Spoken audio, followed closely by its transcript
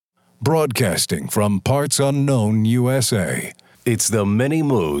Broadcasting from parts unknown USA, it's the many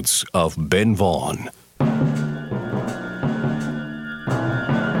moods of Ben Vaughn.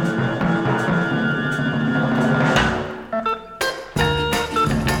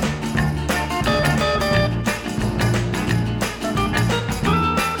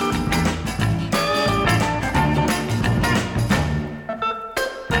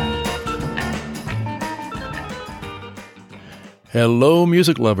 Hello,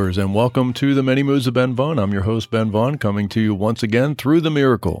 music lovers, and welcome to the Many Moods of Ben Vaughn. I'm your host, Ben Vaughn, coming to you once again through the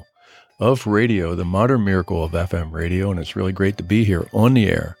miracle of radio, the modern miracle of FM radio, and it's really great to be here on the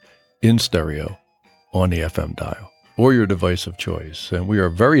air, in stereo, on the FM dial, or your device of choice. And we are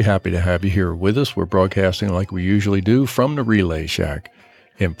very happy to have you here with us. We're broadcasting like we usually do from the Relay Shack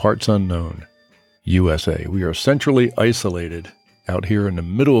in parts unknown, USA. We are centrally isolated out here in the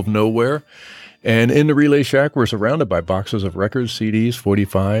middle of nowhere. And in the Relay Shack, we're surrounded by boxes of records, CDs,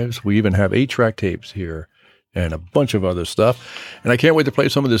 45s. We even have 8-track tapes here and a bunch of other stuff. And I can't wait to play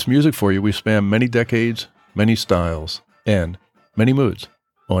some of this music for you. We span many decades, many styles, and many moods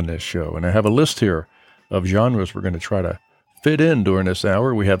on this show. And I have a list here of genres we're going to try to fit in during this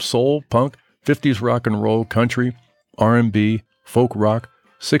hour. We have soul, punk, 50s rock and roll, country, R&B, folk rock,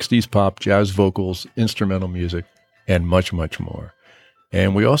 60s pop, jazz vocals, instrumental music, and much, much more.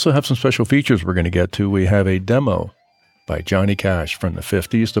 And we also have some special features we're going to get to. We have a demo by Johnny Cash from the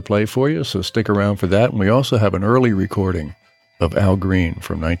 50s to play for you, so stick around for that. And we also have an early recording of Al Green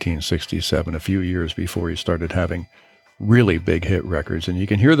from 1967, a few years before he started having really big hit records. And you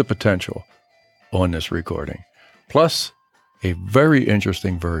can hear the potential on this recording. Plus, a very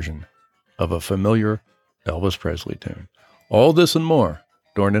interesting version of a familiar Elvis Presley tune. All this and more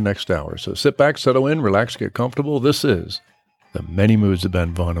during the next hour. So sit back, settle in, relax, get comfortable. This is the Many Moods of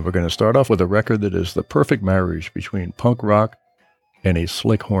Ben Vaughn, and we're going to start off with a record that is the perfect marriage between punk rock and a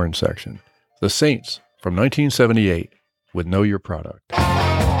slick horn section. The Saints from 1978 with Know Your Product.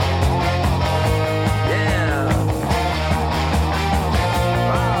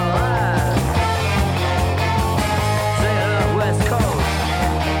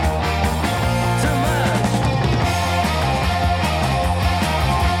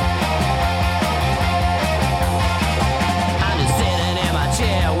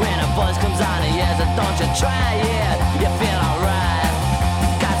 Try it, you feel alright.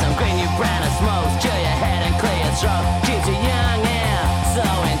 Got some green new brand of smokes, chill your head and clear your throat. Keeps you young and so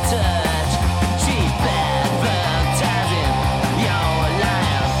in touch. Cheap advertising, you're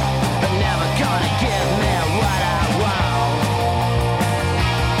lying, but never gonna give me what I want.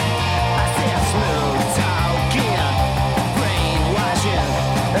 I see a smooth talking, brainwashing,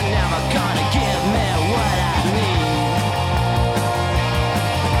 but never gonna give me what I need.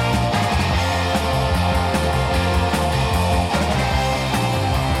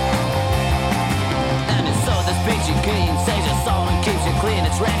 Clean, saves your soul and keeps you clean.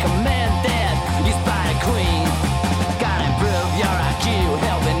 It's recommended you spy a queen. Gotta improve your IQ,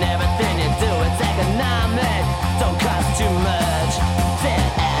 helping everything you do. It's economic, don't cost too much. Said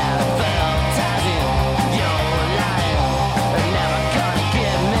advertising, you're lying, but never gonna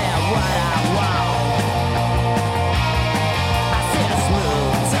give me what I want. I said a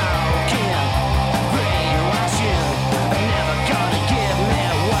smooth talking, brainwashing, but never gonna give me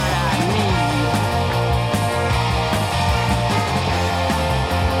what I need.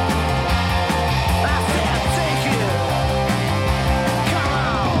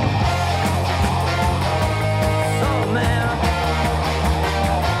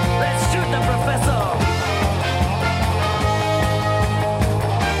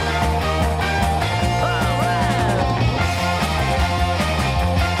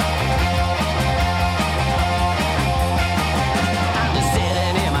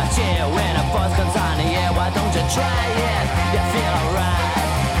 Try it, you feel alright.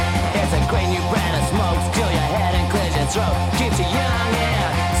 It's a great new brand of smokes, chill your head and clears your throat. Keeps you young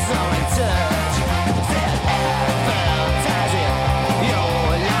and so in touch. Said advertising,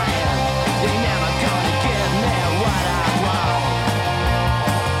 you're lying. You're never gonna give me what I want.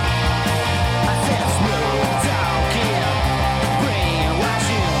 I said smooth talking,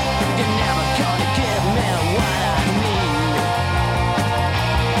 brainwashing. You're never gonna give me what I need.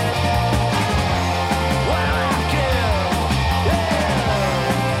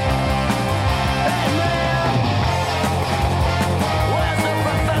 Well,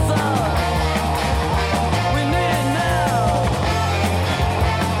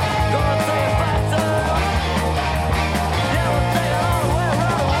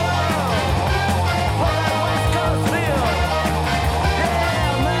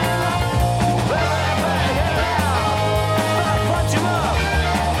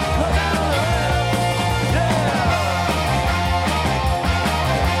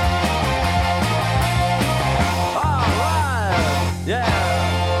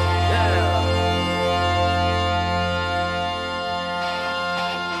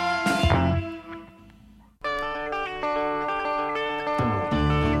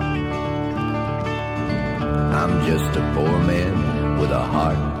 just a poor man with a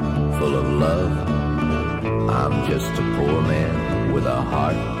heart full of love. I'm just a poor man with a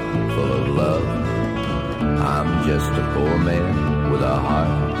heart full of love. I'm just a poor man with a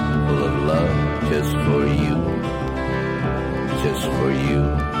heart full of love. Just for you, just for you.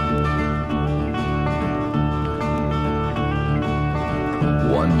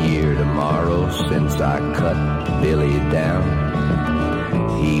 One year tomorrow since I cut Billy down.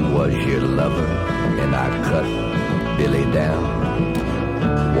 He was your lover and I cut Billy down.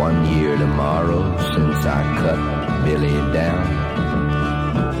 1 year tomorrow since I cut Billy down.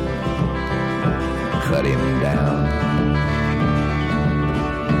 Cut him down.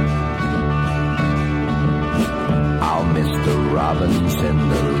 I'll miss the robins and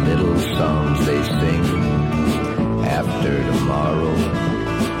the little songs they sing. After tomorrow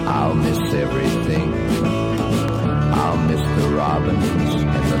I'll miss everything. I'll miss the robins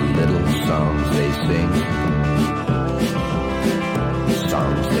and the little songs they sing.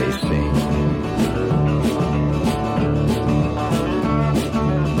 Songs they sing.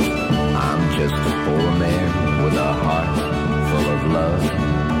 I'm just a poor man with a heart full of love.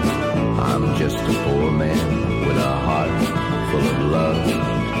 I'm just a poor man with a heart full of love.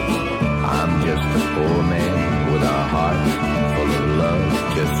 I'm just a poor man with a heart full of love.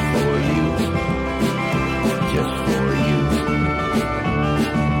 Just for you, just for you.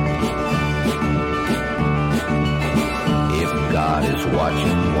 If God is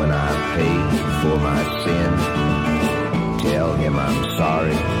watching when I pay for my sin, tell him I'm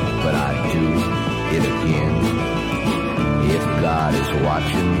sorry, but I do it again. If God is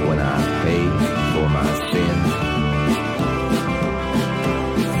watching when I pay for my sin,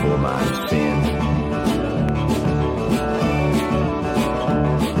 for my sin.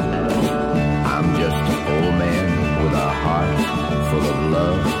 I'm just a poor man with a heart full of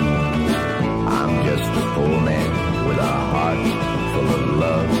love. I'm just a poor man with a heart full of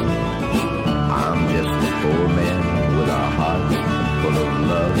love. I'm just a poor man with a heart full of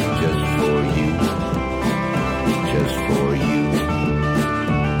love. Just for you, just for you.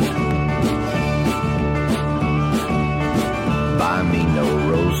 Buy me no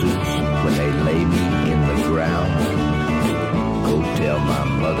roses when they lay me in the ground. Go tell my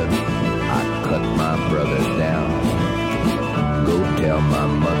mother I cut my brother down. Go tell my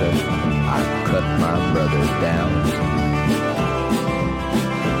mother I cut my brother down.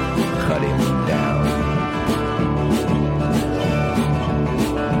 Cut him down.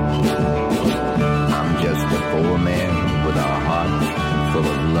 I'm just a poor man with a heart full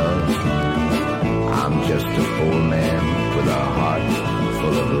of love. I'm just a poor man with a heart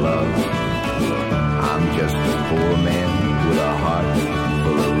full of love. I'm just a poor man with a heart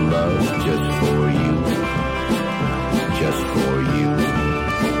full of love. Just for you, just for you.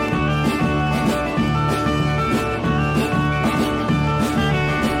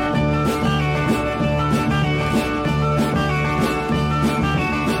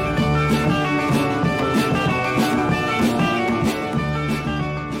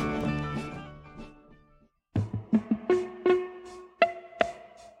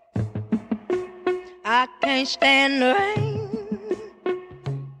 I can't stand the rain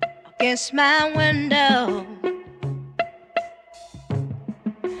against my window,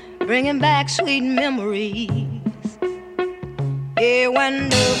 bringing back sweet memories. Yeah, when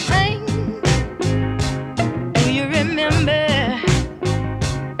the rain, do you remember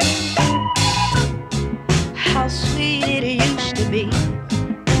how sweet it used to be?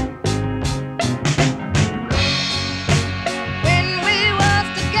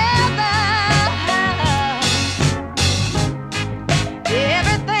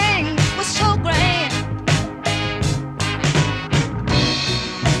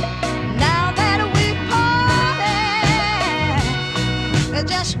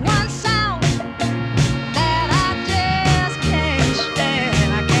 Just one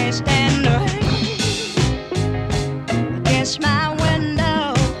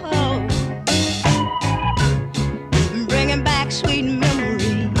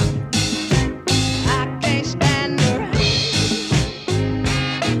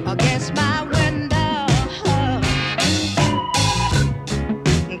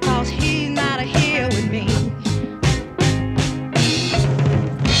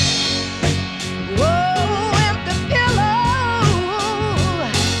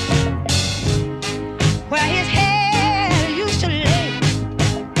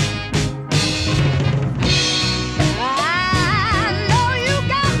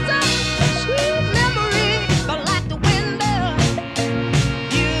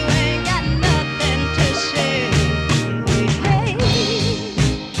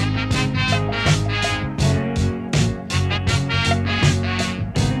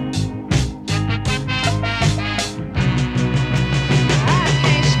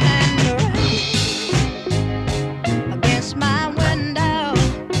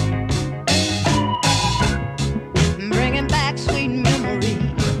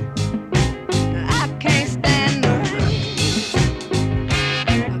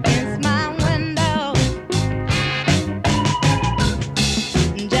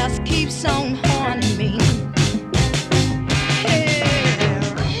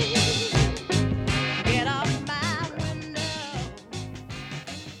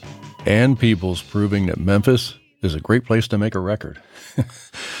and Peoples proving that Memphis is a great place to make a record.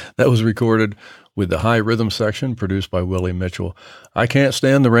 That was recorded with the high rhythm section produced by Willie Mitchell. I Can't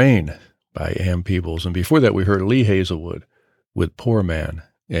Stand the Rain by Ann Peebles. And before that, we heard Lee Hazelwood with Poor Man.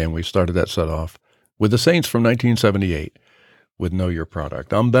 And we started that set off with the Saints from 1978 with Know Your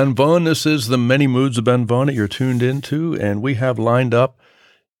Product. I'm Ben Vaughn. This is the Many Moods of Ben Vaughn that you're tuned into. And we have lined up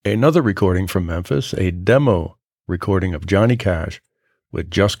another recording from Memphis, a demo recording of Johnny Cash with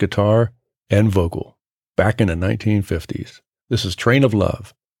just guitar and vocal back in the 1950s. This is Train of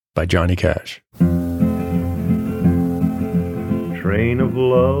Love by Johnny Cash. Train of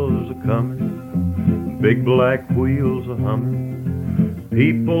love's a-comin', big black wheels a-hummin',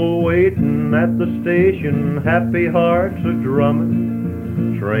 people waiting at the station, happy hearts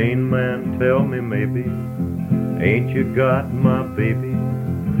a-drummin'. Train man, tell me maybe, ain't you got my baby?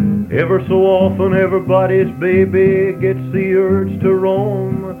 Ever so often everybody's baby gets the urge to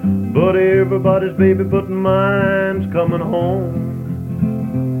roam, but everybody's baby but mine's coming home.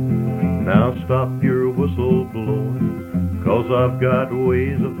 Now stop your whistle blowing, 'cause I've got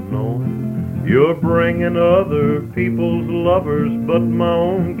ways of knowing you're bringing other people's lovers, but my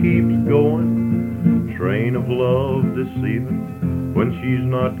own keeps going. Train of love deceiving, when she's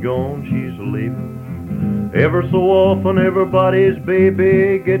not gone, she's leaving. Ever so often everybody's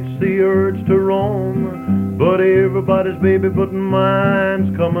baby gets the urge to roam, but everybody's baby but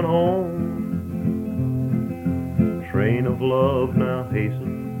mine's coming home. Train of love now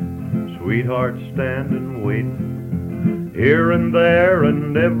hasten, sweetheart standing waiting. Here and there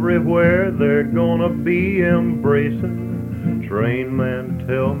and everywhere they're gonna be embracing. Train man,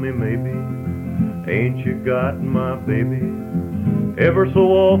 tell me maybe, ain't you got my baby? Ever so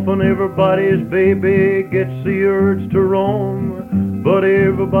often everybody's baby gets the urge to roam, but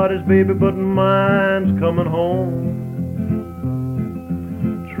everybody's baby but mine's coming home.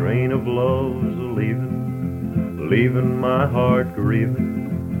 Train of love's a-leaving, leaving my heart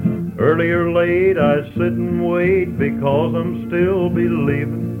grieving. Early or late I sit and wait, because I'm still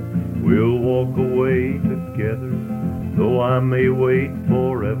believing we'll walk away together, though I may wait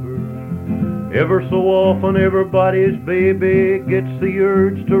forever. Ever so often everybody's baby gets the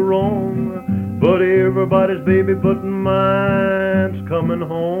urge to roam, but everybody's baby but mine's coming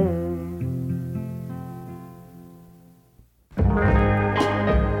home.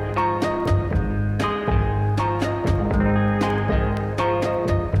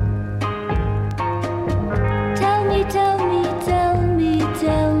 Tell me, tell me, tell me,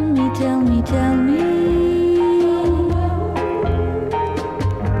 tell me, tell me, tell me.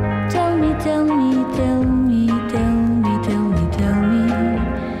 Tell me, tell me, tell me, tell me, tell me, tell me,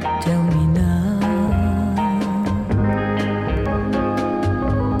 tell me now.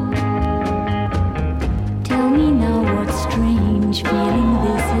 Tell me now what strange feeling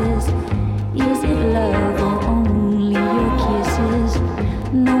this is. Is it love or only your kisses?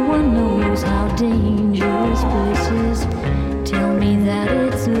 No one knows how dangerous bliss is. Tell me that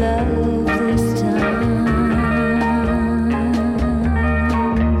it's love this time.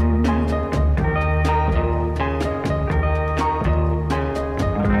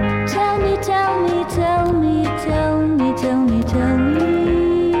 Tell me, tell me, tell me, tell me, tell me, tell me.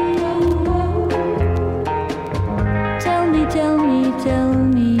 Tell me, tell me, tell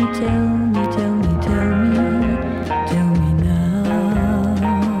me, tell me, tell me, tell me, tell me now.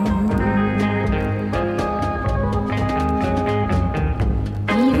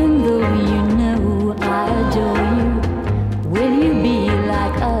 Even though you know I adore you, will you be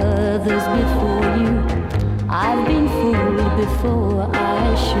like others before you? I've been fooled before, I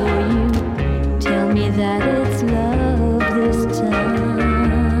assure you. Tell me that it's love this time.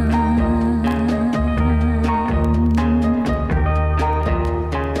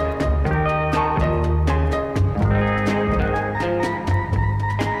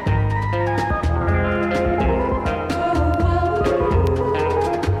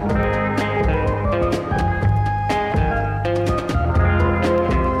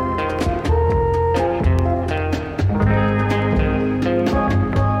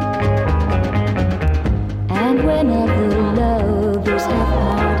 And whenever lovers have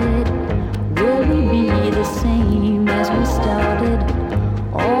parted, will we be the same as we started?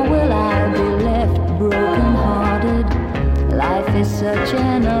 Or will I be left broken-hearted? Life is such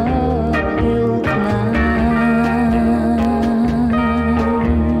an uphill climb.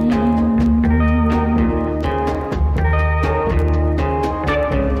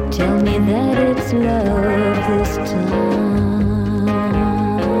 Tell me that it's love this time.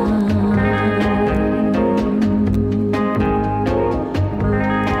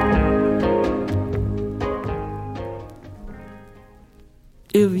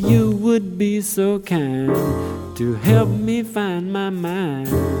 If you would be so kind to help me find my mind,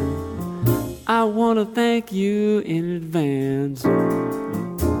 I want to thank you in advance.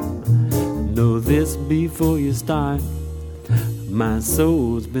 Know this before you start, my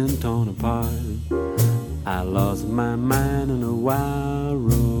soul's been torn apart. I lost my mind in a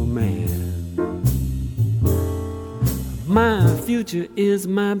wild romance. My future is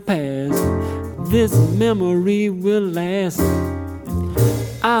my past, this memory will last.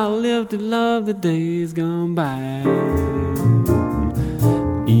 I'll live to love the days gone by.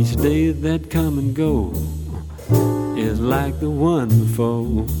 Each day that come and go is like the one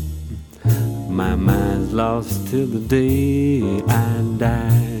before. My mind's lost till the day I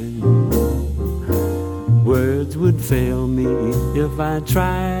die. Words would fail me if I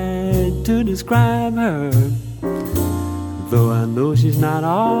tried to describe her, though I know she's not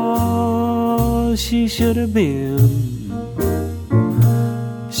all she should have been.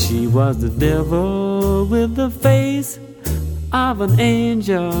 She was the devil with the face of an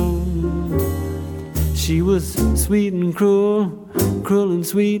angel. She was sweet and cruel, cruel and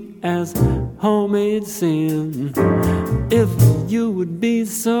sweet as homemade sin. If you would be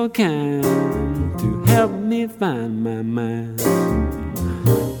so kind to help me find my mind,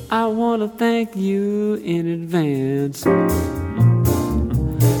 I want to thank you in advance.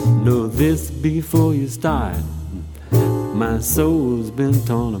 Know this before you start, my soul's been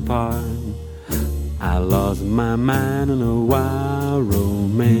torn apart. I lost my mind in a wild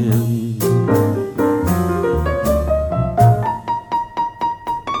romance.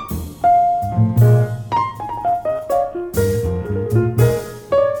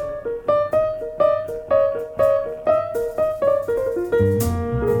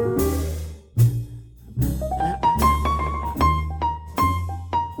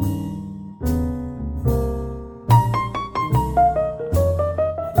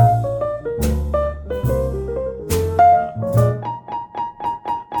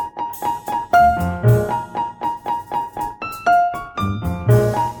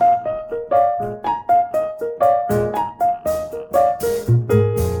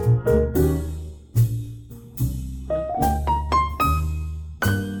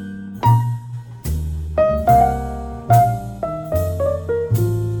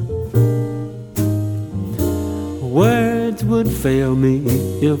 Words would fail me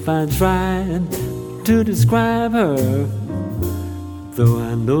if I tried to describe her, though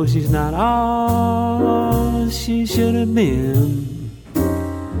I know she's not all she should have been.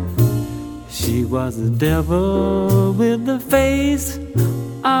 She was the devil with the face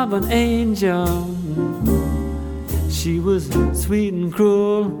of an angel. She was sweet and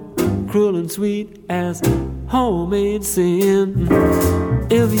cruel, cruel and sweet as homemade sin.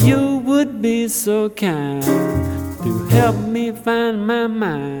 If you would be so kind to help me find my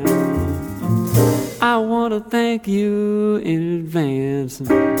mind, I want to thank you in advance.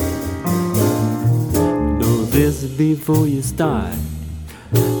 Know this before you start,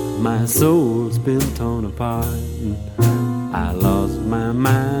 my soul's been torn apart. I lost my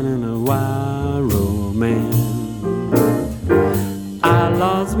mind in a wild romance. I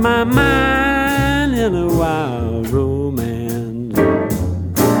lost my mind in a wild romance.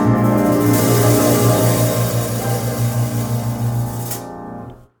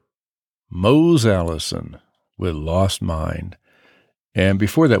 Mose Allison with Lost Mind. And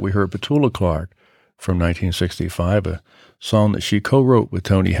before that, we heard Petula Clark from 1965, a song that she co-wrote with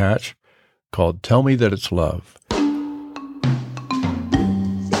Tony Hatch called Tell Me That It's Love.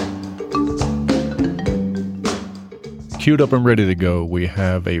 Queued up and ready to go, we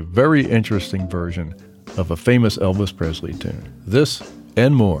have a very interesting version of a famous Elvis Presley tune. This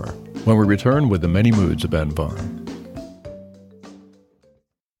and more when we return with the Many Moods of Ben Vaughn.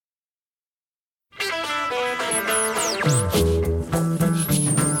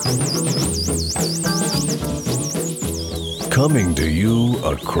 Coming to you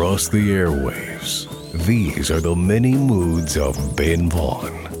across the airwaves, these are the Many Moods of Ben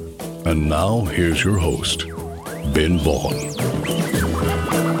Vaughn. And now, here's your host, Ben Vaughn.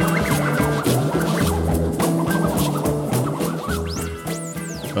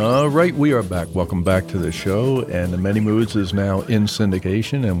 All right, we are back. Welcome back to the show. And the Many Moods is now in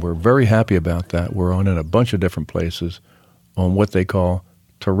syndication, and we're very happy about that. We're on in a bunch of different places on what they call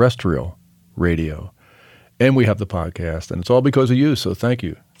terrestrial radio. And we have the podcast, and it's all because of you, so thank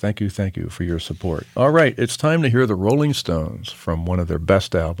you. Thank you for your support. All right, it's time to hear the Rolling Stones from one of their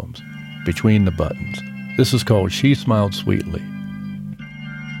best albums, Between the Buttons. This is called She Smiled Sweetly.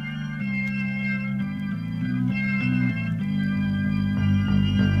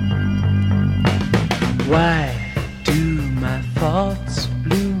 Why do my thoughts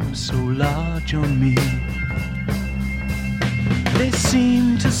bloom large on me. They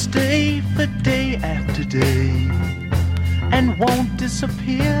seem to stay for day after day and won't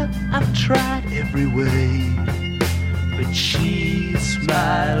disappear. I've tried every way, but she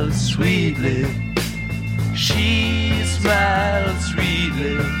smiles sweetly. She smiles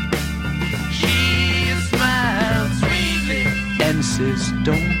sweetly. She smiles sweetly and says,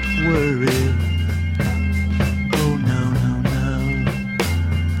 don't worry. Oh no, no, no.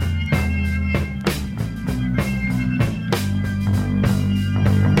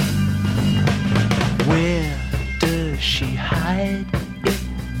 Where does she hide it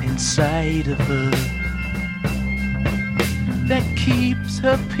inside of her that keeps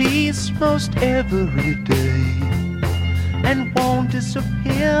her peace most every day and won't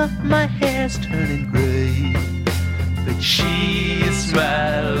disappear? My hair's turning gray, but she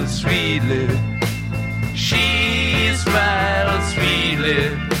smiles sweetly. She smiles sweetly.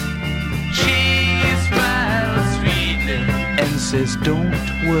 She smiles sweetly and says, don't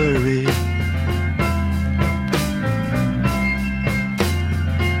worry.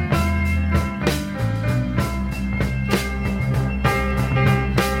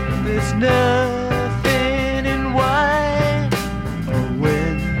 There's nothing in why or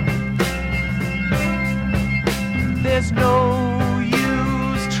when. There's no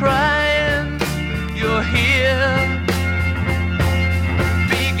use trying. You're here.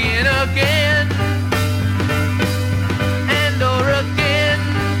 Begin again and or again.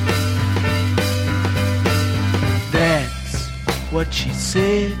 That's what she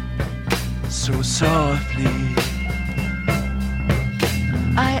said so softly.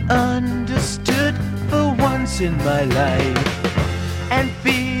 I understood for once in my life and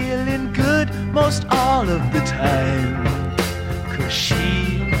feeling good most all of the time. 'Cause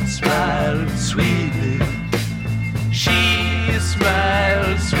she smiled sweetly. She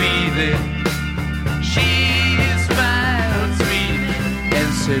smiled sweetly. She smiled sweetly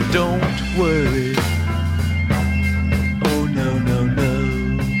and said, don't worry. Oh no, no, no.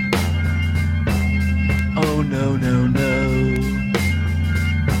 Oh no, no, no.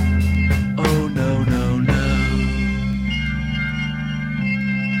 Oh no, no, no.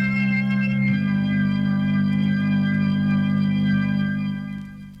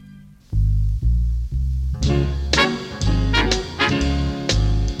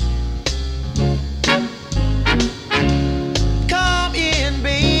 Come in,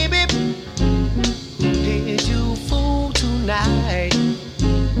 baby. Did you fool tonight?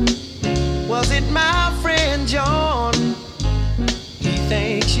 Was it my friend John? He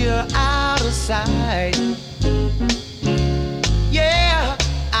thinks you're out of sight. Yeah,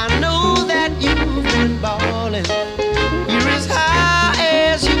 I know that you've been ballin'. You're as high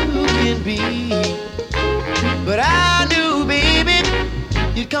as you can be. But I knew, baby,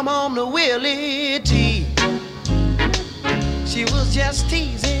 you'd come home to Willie T. She was just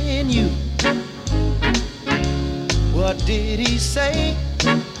teasing you. What did he say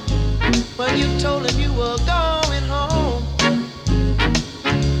when you told him you were going home?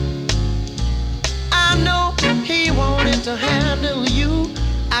 I know he wanted to handle you.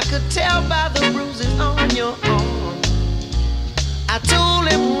 I could tell by the bruises on your arm. I told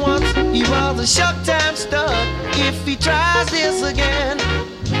him once he was a short-time stud. If he tries this again,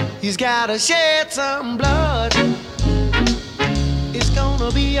 he's gotta shed some blood. It's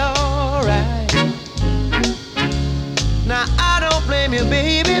gonna be alright. Now I don't blame you,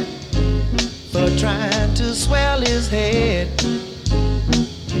 baby, for trying to swell his head.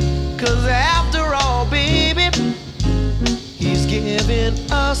 'Cause after all, baby, he's giving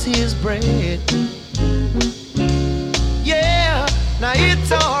us his bread. Yeah, now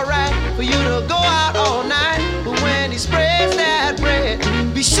it's alright for you to go out all night, but when he spreads that bread,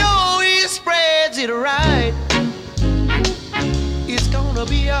 be sure he spreads it right. It's gonna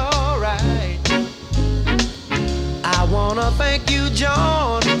be alright. I wanna thank you,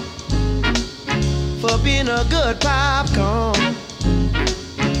 John, for being a good popcorn.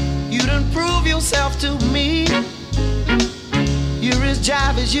 You done prove yourself to me. You're as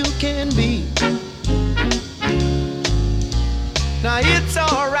jive as you can be. Now it's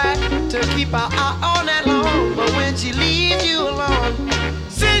alright to keep her out all night long, but when she leaves you alone,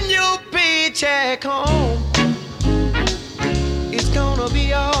 send your paycheck home. It's gonna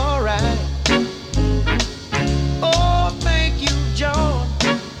be alright. Oh, thank you, John.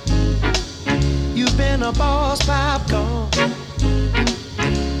 You've been a boss popcorn.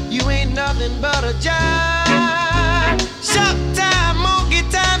 You ain't nothing but a jive, shop time, monkey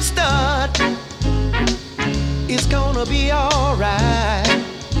time stud. It's gonna be alright.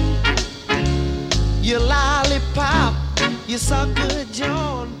 You lollipop, you suck good,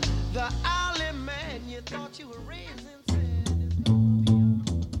 John. The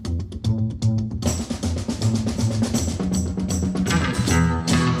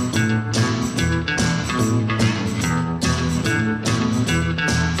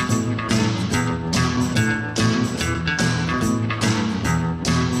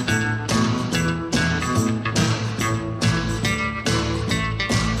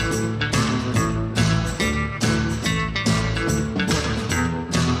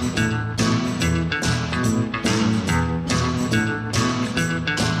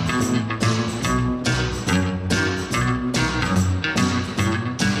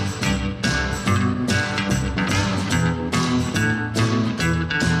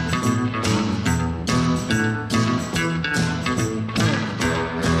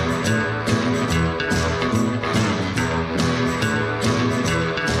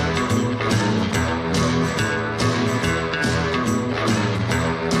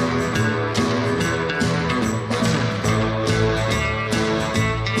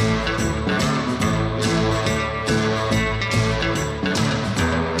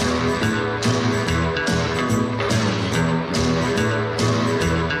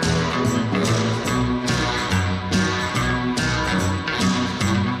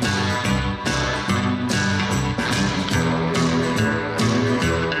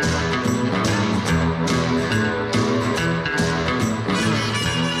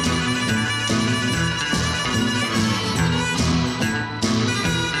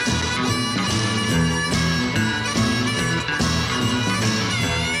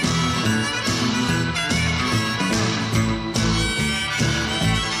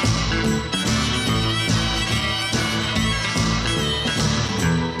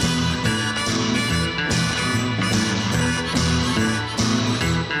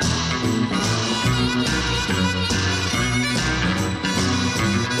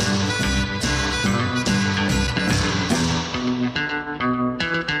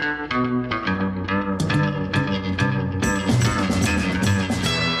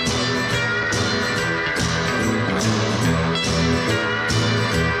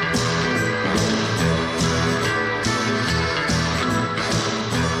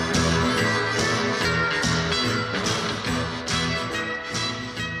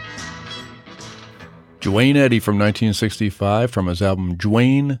Duane Eddy from 1965 from his album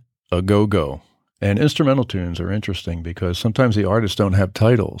Duane A Go-Go. And instrumental tunes are interesting because sometimes the artists don't have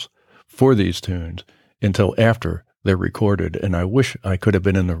titles for these tunes until after they're recorded. And I wish I could have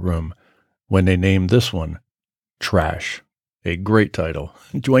been in the room when they named this one Trash. A great title.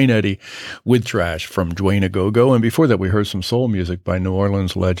 Duane Eddy with Trash from Duane A Go-Go. And before that, we heard some soul music by New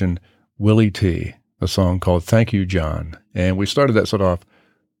Orleans legend Willie T., a song called Thank You, John. And we started that set off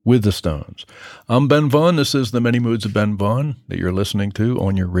with the Stones. I'm Ben Vaughn. This is The Many Moods of Ben Vaughn that you're listening to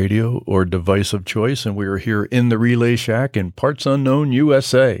on your radio or device of choice. And we are here in the Relay Shack in Parts Unknown,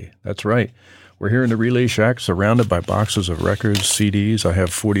 USA. That's right. We're here in the Relay Shack surrounded by boxes of records, CDs. I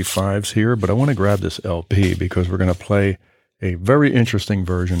have 45s here, but I want to grab this LP because we're going to play a very interesting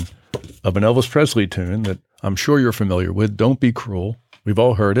version of an Elvis Presley tune that I'm sure you're familiar with, Don't Be Cruel. We've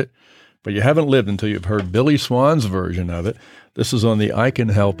all heard it, but you haven't lived until you've heard Billy Swan's version of it. This is on the I Can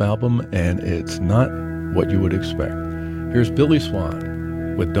Help album, and it's not what you would expect. Here's Billy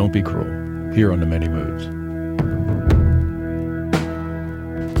Swan with Don't Be Cruel, here on The Many Moods.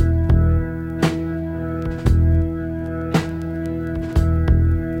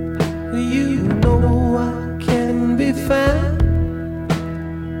 You know I can be found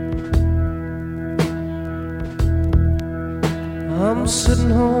I'm sitting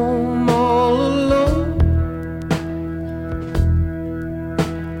home all alone.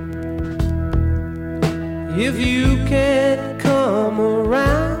 If you can't come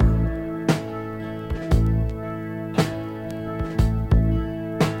around,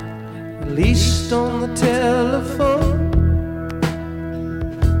 at least on the telephone,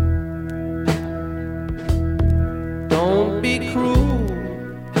 don't be cruel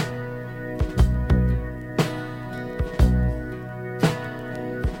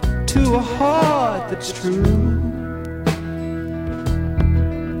to a heart that's true.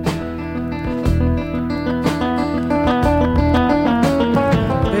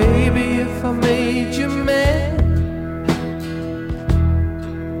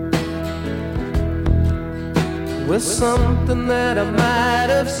 With something that I might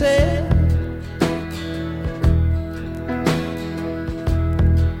have said,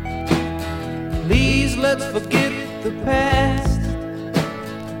 please let's forget the past,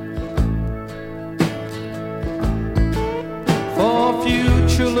 for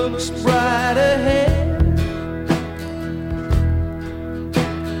future looks bright ahead.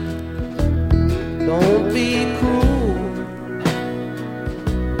 Don't be cruel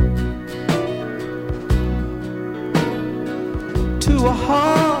to a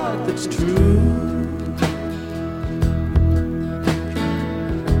heart that's true.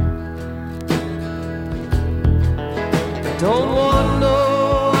 I don't want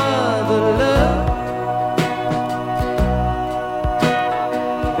no other love,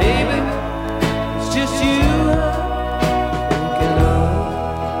 baby, it's just you I'm thinking of.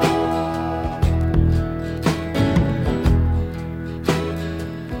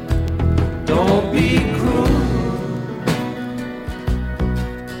 Don't be cruel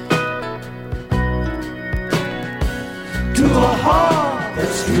to a heart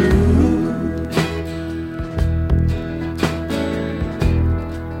that's true.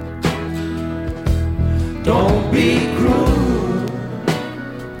 Don't be cruel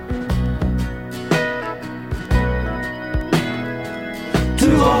to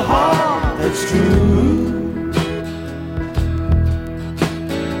a heart that's true.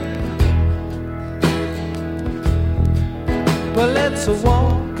 Well, let's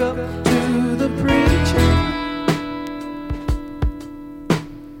walk up to the preacher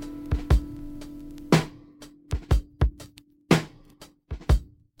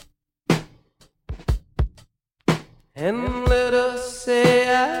and let us say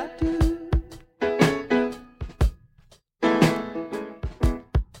I do.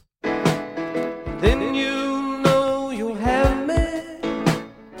 Then you know you'll have me,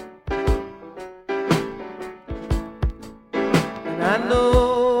 and I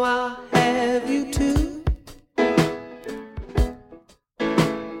know I'll have you too.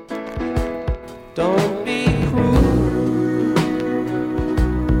 Don't be cruel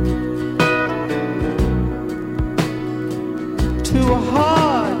to a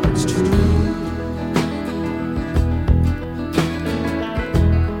heart that's true.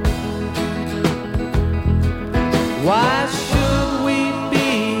 Why should we be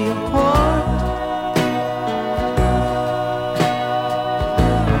apart?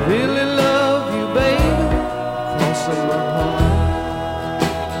 I really love you, baby, crossing my heart,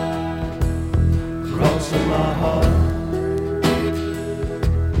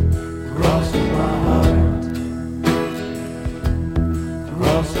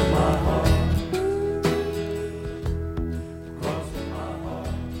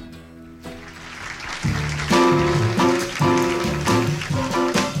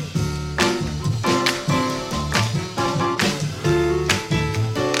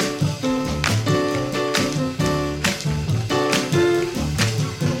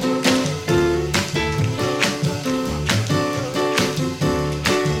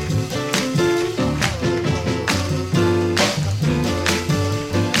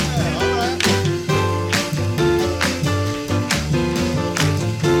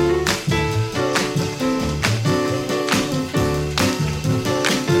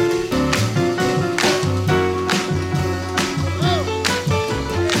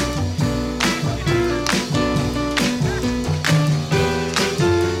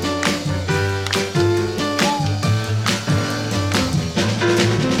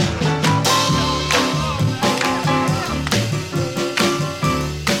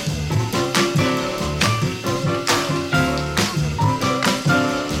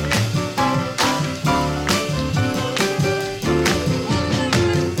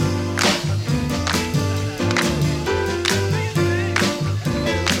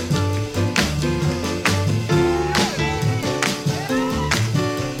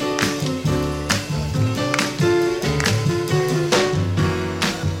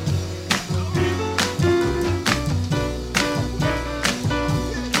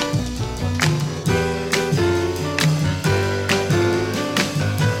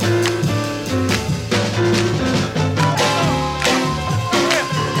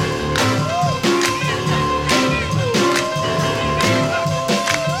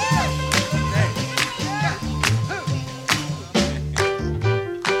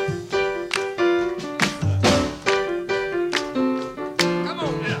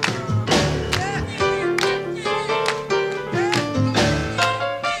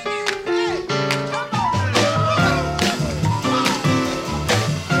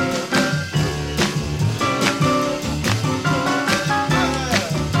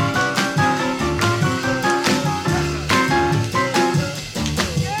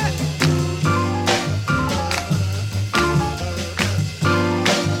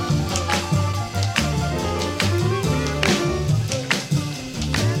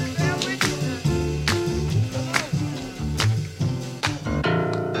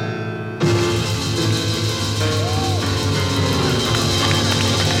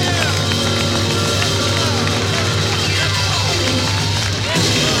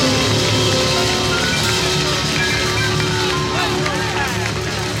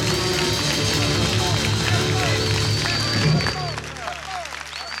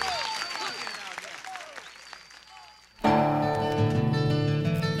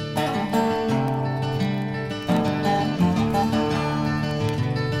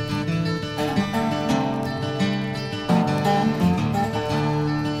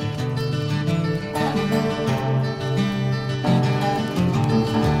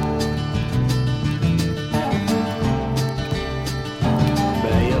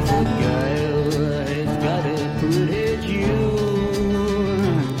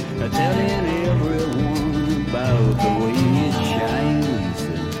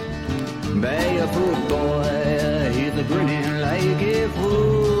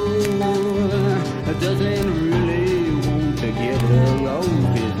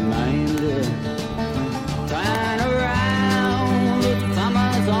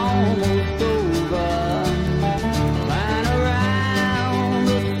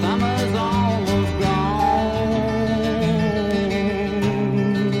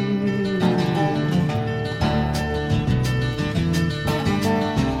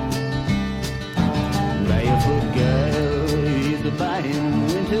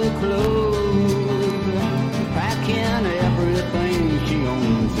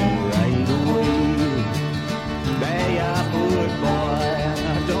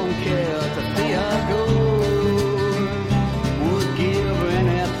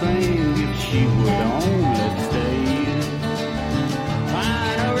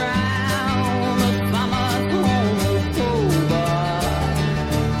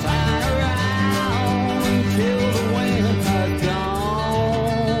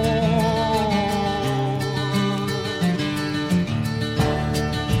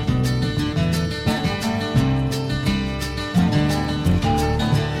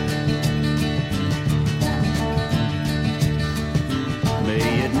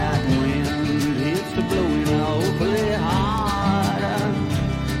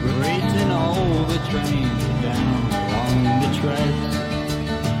 trains down along the tracks.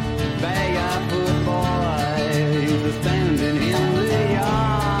 Bag-eyed boys standing in the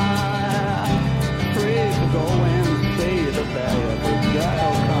yard, afraid to go and say the barefoot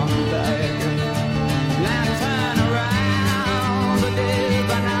girl come back. Now turn around, the days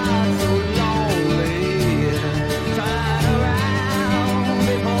are not so lonely. Turn around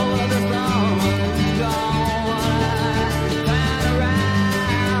before the summer's gone. Turn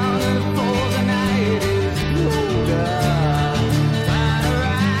around before the night is older. Turn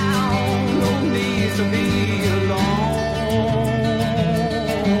around, no need to be alone.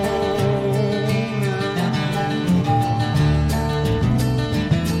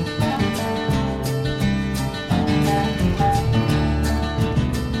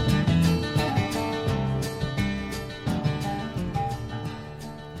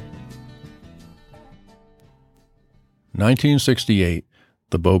 1968,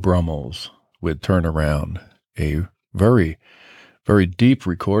 the Beau Brummels with Turn Around, a very, very deep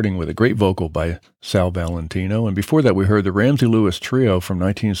recording with a great vocal by Sal Valentino. And before that, we heard the Ramsey Lewis Trio from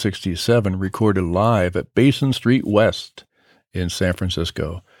 1967, recorded live at Basin Street West in San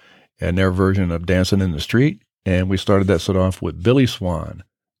Francisco, and their version of Dancing in the Street. And we started that set off with Billy Swan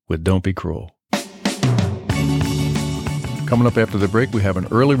with Don't Be Cruel. Coming up after the break, we have an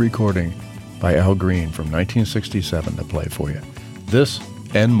early recording by Al Green from 1967 to play for you. This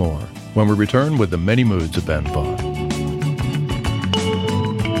and more when we return with the many moods of Ben Vaughn.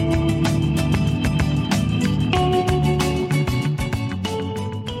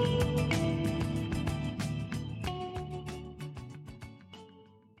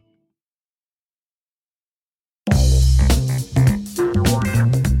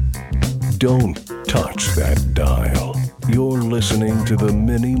 Don't touch that dial. You're listening to the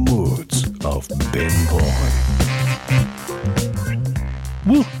many moods of Ben Vaughn.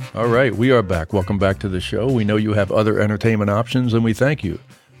 Woo! All right, we are back. Welcome back to the show. We know you have other entertainment options, and we thank you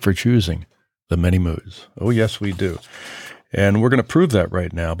for choosing the many moods. Oh, yes, we do. And we're going to prove that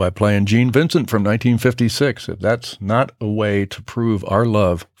right now by playing Gene Vincent from 1956. If that's not a way to prove our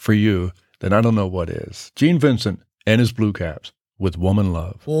love for you, then I don't know what is. Gene Vincent and his Blue Caps with Woman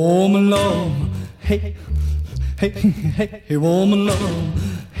Love. Woman love, hey, hey, hey, hey, woman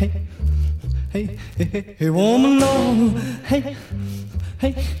love, hey, hey, hey, hey, woman love, hey,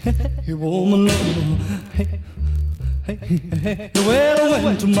 hey, hey, woman love, hey, hey, hey. Well, I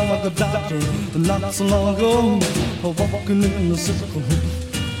went to my good doctor not so long ago, walking in the circle,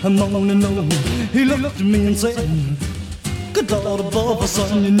 I'm moaning no. He looked at me and said, good Lord above,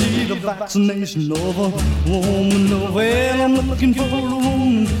 son, you need a vaccination of a woman. Well, I'm looking for a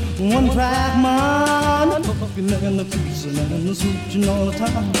woman, one track mind, fucking and the kissing and the switching all the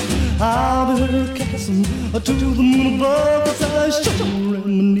time. I'll be her kissing to the moon above, 'cause I sure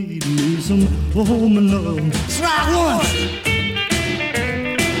am needing me some woman love. Strike once.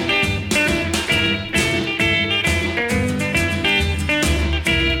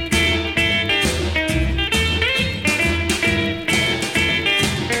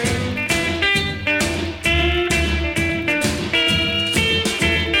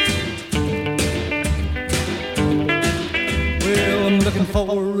 For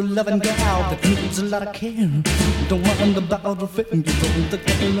a loving gal that needs a lot of care. Don't mind about her fit and don't the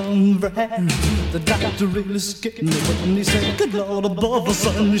girl on her hair. The doctor really scared me when he said, good Lord above us,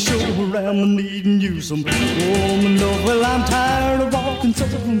 son, you sure I'm needing you some woman love. Well, I'm tired of walking so,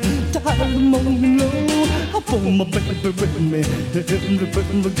 tired of moaning low. I want my baby with me, everywhere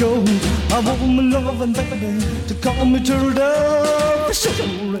we go. I want my loving baby to call me turtle. For sure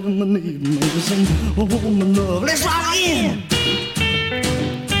I'm needing me some woman love. Let's rock in!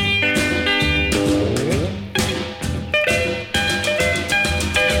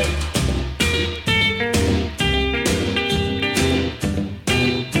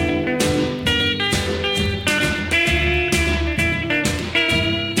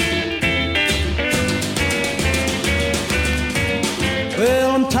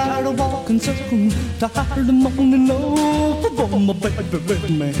 Tired of moaning low, I want my baby with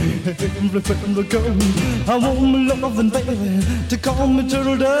me, everywhere we go. I want my loving baby to call me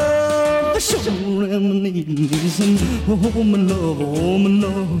turtle dove. I sure am needing me some woman love, woman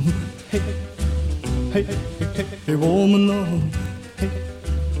love. Hey, hey, hey, hey, woman love. Hey,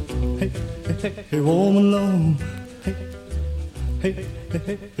 hey, hey, hey, woman love. Hey, hey,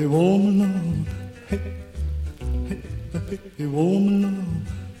 hey, hey, woman love. Hey, hey, hey, woman love.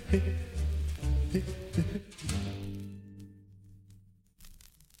 Hey.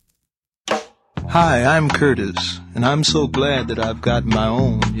 Hi, I'm Curtis, and I'm so glad that I've got my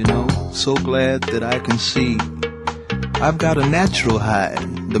own, you know, so glad that I can see I've got a natural hide.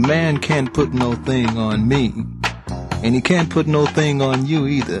 The man can't put no thing on me, and he can't put no thing on you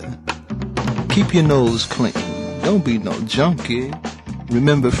either. Keep your nose clean. Don't be no junkie.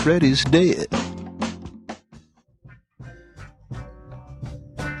 Remember, Freddie's dead.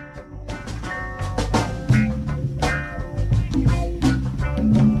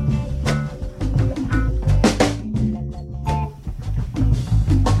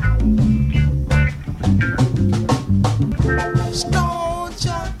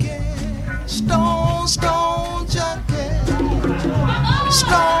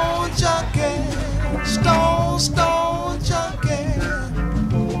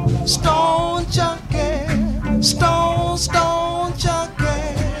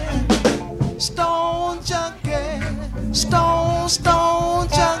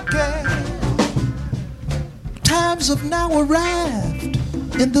 Have now arrived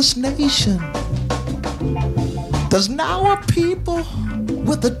in this nation. There's now a people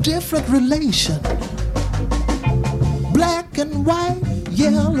with a different relation. Black and white,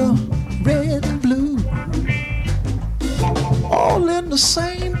 yellow, red and blue, all in the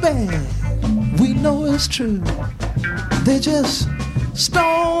same bag. We know it's true. They're just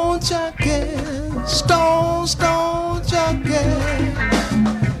stone junkies, stone junkies,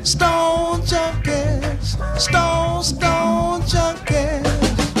 stone junkies, stone junkies.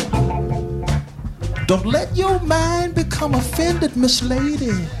 Don't let your mind become offended, Miss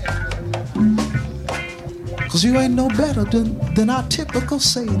Lady, 'cause you ain't no better than our typical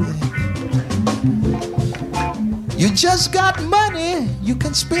Sadie. You just got money you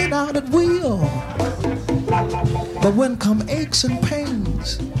can spend out at will, but when come aches and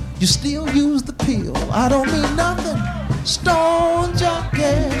pains, you still use the pill. I don't mean nothing. Stone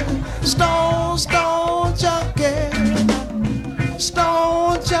junkie, stone junkie,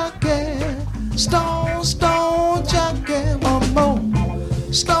 stone junkie, stone junkie, mama.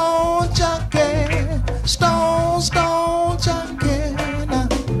 Stone junkie, stone junkie,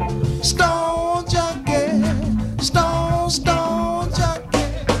 stone junkie, stone junkie.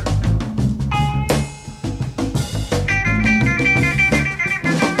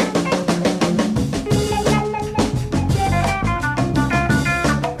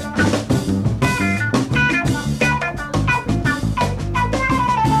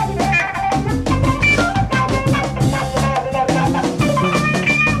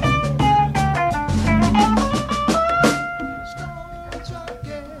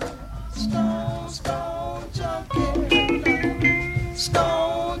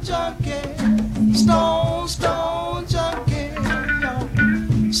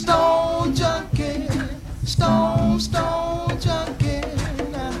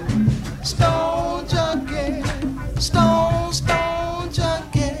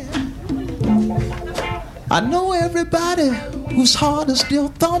 I know everybody whose heart is still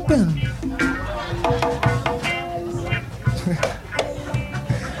thumping.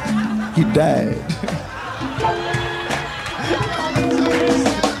 He died.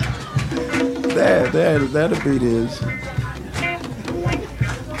 That'll be this.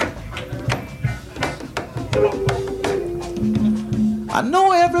 I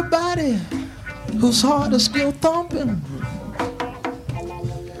know everybody whose heart is still thumping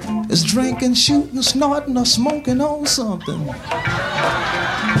is drinking, shooting, snorting, or smoking on something.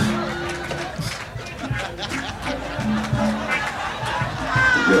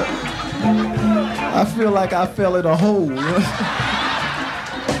 Yeah. I feel like I fell in a hole.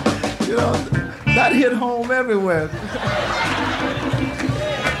 You know, that hit home everywhere.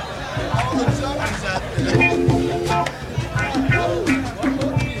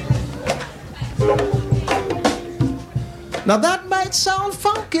 Now that might sound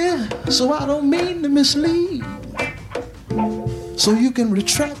funky, so I don't mean to mislead. So you can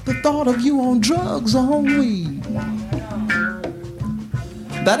retract the thought of you on drugs or on weed.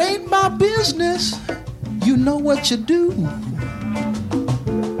 That ain't my business, you know what you do.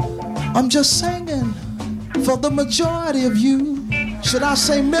 I'm just singing for the majority of you. Should I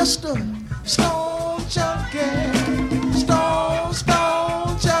say Mr. Stone Junkie, Stone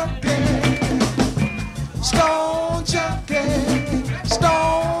Junkie, Stone Junkie,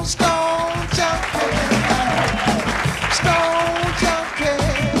 Stone Junkie, Stone Junkie,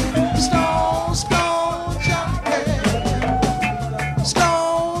 Stone Junkie,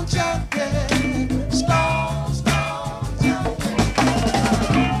 Stone Junkie, Stone Junkie.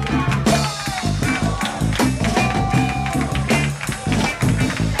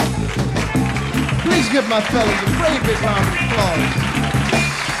 Please give my fellas a very big round of applause.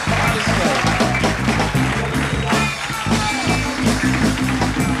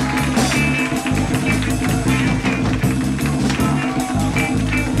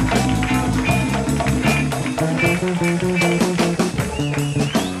 Curtis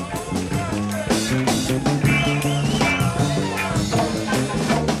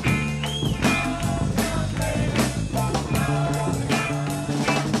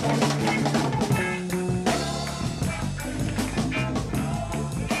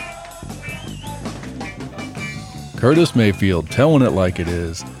Mayfield, Telling It Like It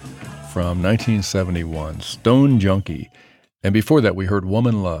Is, from 1971, Stone Junkie. And before that, we heard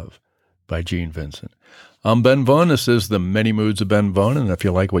Woman Love by Gene Vincent. I'm Ben Vaughn. This is The Many Moods of Ben Vaughn. And if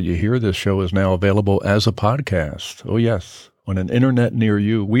you like what you hear, this show is now available as a podcast. Oh, yes, on an internet near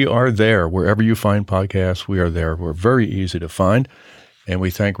you. We are there. Wherever you find podcasts, we are there. We're very easy to find. And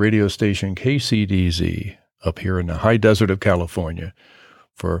we thank radio station KCDZ up here in the high desert of California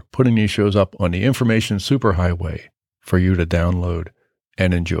for putting these shows up on the information superhighway for you to download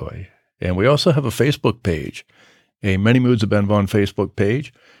and enjoy. And we also have a Facebook page, a Many Moods of Ben Vaughn Facebook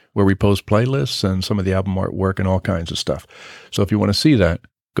page, where we post playlists and some of the album artwork and all kinds of stuff. So if you want to see that,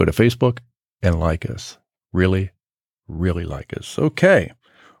 go to Facebook and like us. Really, really like us. Okay,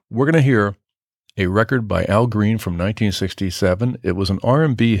 we're going to hear a record by Al Green from 1967. It was an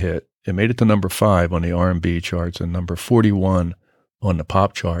R&B hit. It made it to number 5 on the R&B charts and number 41 on the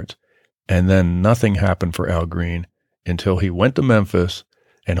pop charts. And then nothing happened for Al Green until he went to Memphis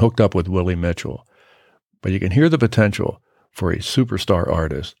and hooked up with Willie Mitchell. But you can hear the potential for a superstar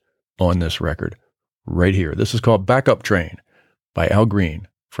artist on this record right here. This is called Backup Train by Al Green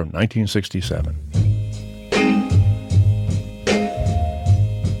from 1967.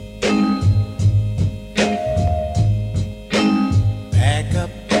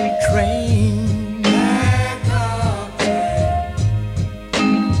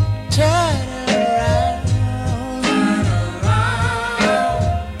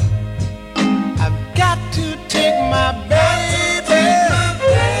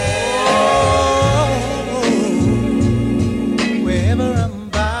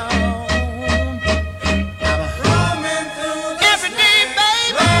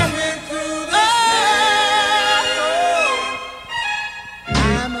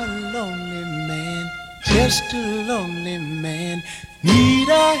 Just a lonely man, need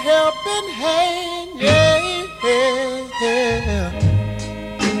a helping hand, yeah, yeah.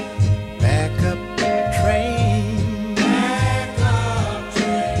 Back up train,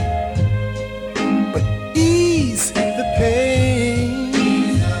 but ease the pain.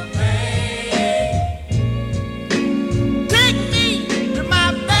 Take me to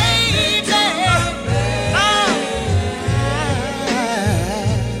my baby,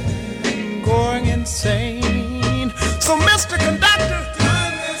 I'm going insane. So, Mr. Conductor,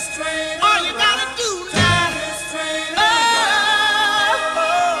 turn this train. All you gotta do now, turn this train. Oh,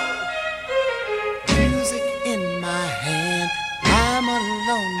 music in my hand. I'm a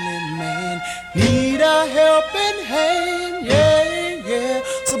lonely man, need a helping hand. Yeah, yeah.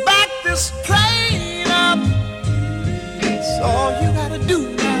 So back this train up. That's all you gotta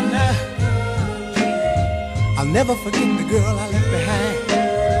do now. I'll never forget the girl I left behind.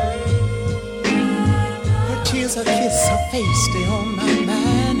 Tears, her kiss, her face, stay on my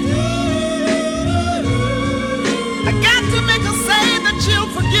mind. I got to make her say that she'll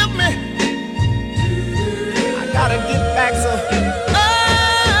forgive me. I gotta get back so.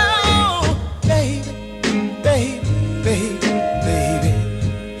 Oh, baby, baby, baby, baby.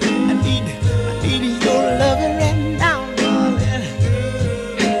 I need your loving right now, darling.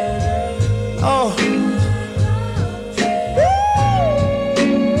 Oh.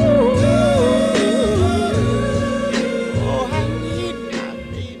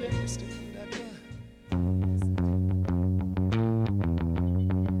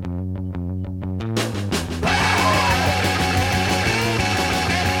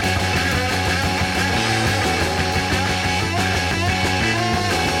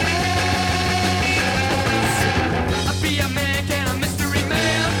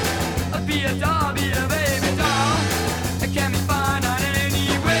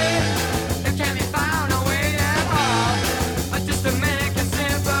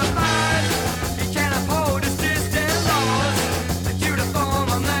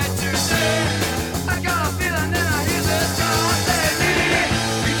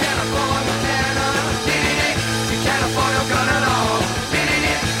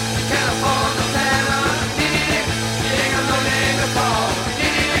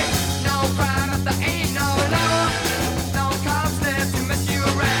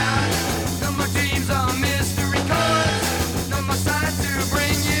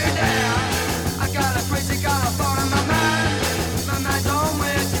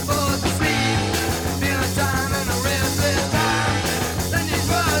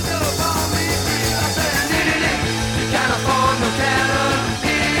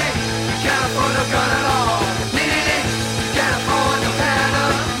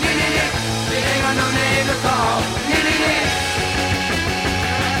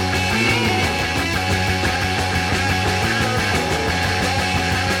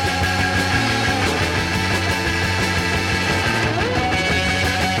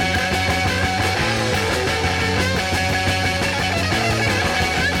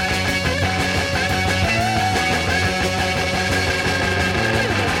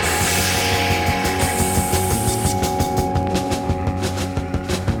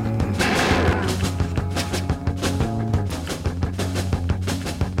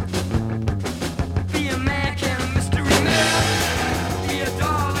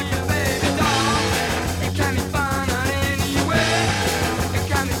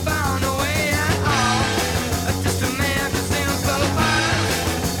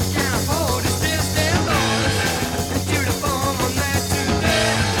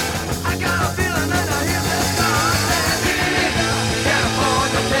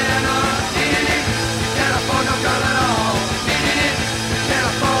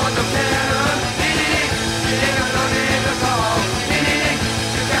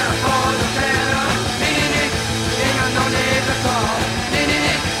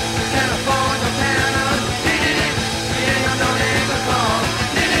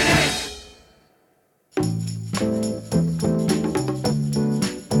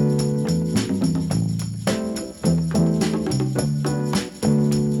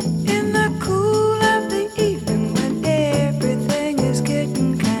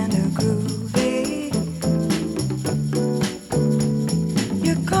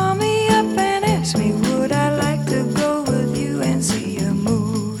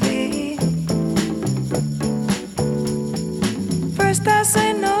 First I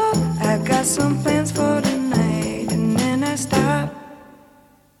say no, I got some plans for tonight. And then I stop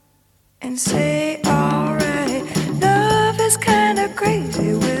and say alright. Love is kinda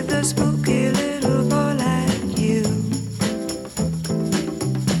crazy with a spooky little boy like you.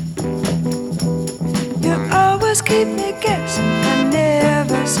 You always keep me guessing, I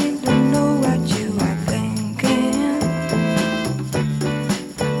never seem to know what you are thinking.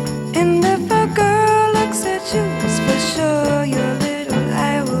 And if a girl looks at you, it's for sure your little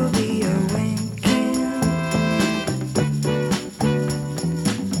eye will be a winking.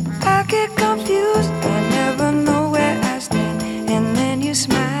 I get confused, I never know where I stand. And then you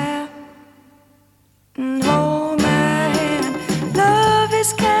smile and hold my hand. Love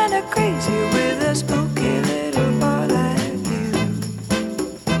is kinda crazy with a spooky little boy like you.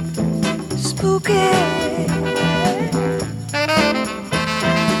 Spooky.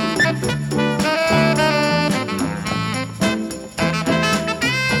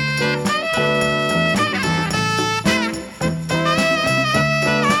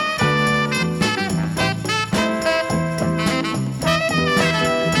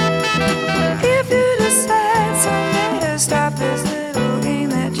 If you decide someday to stop this little game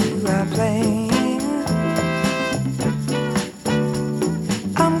that you are playing,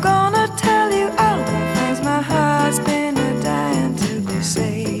 I'm gonna tell you all the things my heart's been dying to be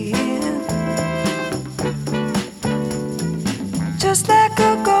saying. Just like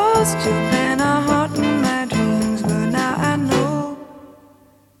a ghost, you've been a haunting my dreams, but now I know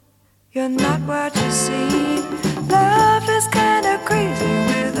you're not what you seem. Love is kinda crazy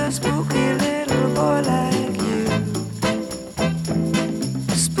with a spooky little boy like you.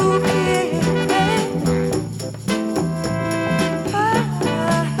 Spooky.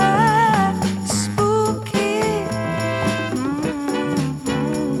 Spooky.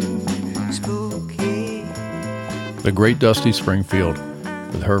 Spooky. The great Dusty Springfield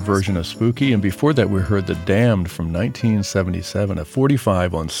with her version of Spooky. And before that, we heard The Damned from 1977 at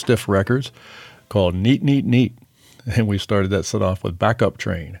 45 on Stiff Records called Neat, Neat, Neat. And we started that set off with Backup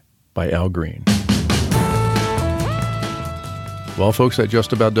Train by Al Green. Well, folks, that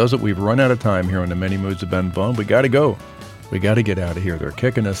just about does it. We've run out of time here on the Many Moods of Ben Vaughn. We got to go. We got to get out of here. They're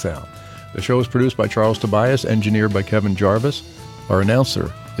kicking us out. The show is produced by Charles Tobias, engineered by Kevin Jarvis. Our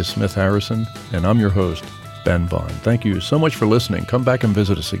announcer is Smith Harrison, and I'm your host, Ben Vaughn. Thank you so much for listening. Come back and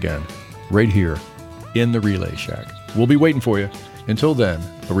visit us again, right here in the Relay Shack. We'll be waiting for you. Until then,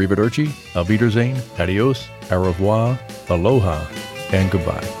 arrivederci, auf Wiedersehen, adios, au revoir, aloha, and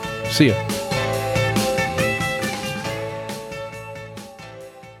goodbye. See ya.